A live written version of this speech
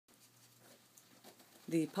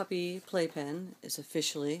The puppy playpen is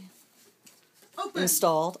officially open.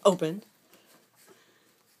 Open.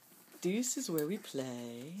 This is where we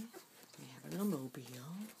play. We have a little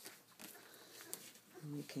mobile.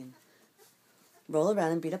 And we can roll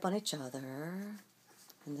around and beat up on each other.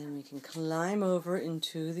 And then we can climb over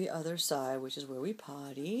into the other side, which is where we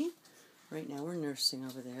potty. Right now we're nursing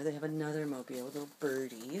over there. They have another mobile with little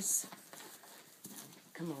birdies.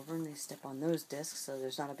 Come over and they step on those discs so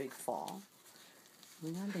there's not a big fall.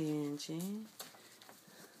 We're not benching.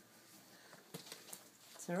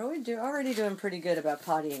 So we're already doing pretty good about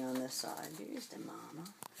pottying on this side. Here's the mama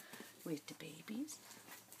with the babies.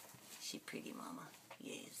 She pretty mama.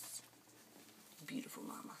 Yes. Beautiful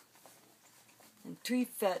mama. And 3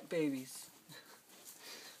 fat babies.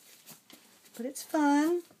 But it's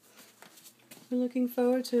fun. We're looking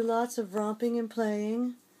forward to lots of romping and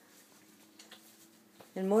playing.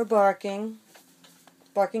 And more barking.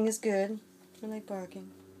 Barking is good. I like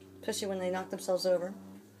barking. Especially when they knock themselves over.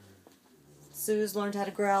 Sue's learned how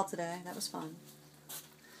to growl today. That was fun.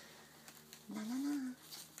 La, la, la.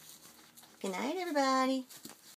 Good night, everybody.